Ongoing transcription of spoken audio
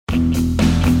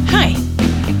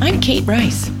I'm Kate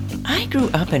Rice. I grew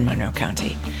up in Monroe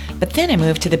County, but then I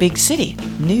moved to the big city,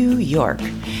 New York.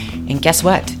 And guess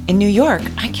what? In New York,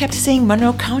 I kept seeing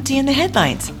Monroe County in the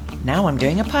headlines. Now I'm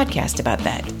doing a podcast about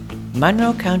that.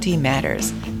 Monroe County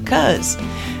Matters. 'Cause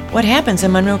what happens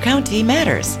in Monroe County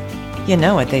matters. You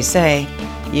know what they say.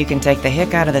 You can take the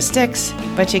hick out of the sticks,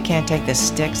 but you can't take the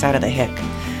sticks out of the hick.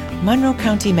 Monroe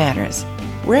County Matters.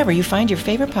 Wherever you find your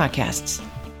favorite podcasts.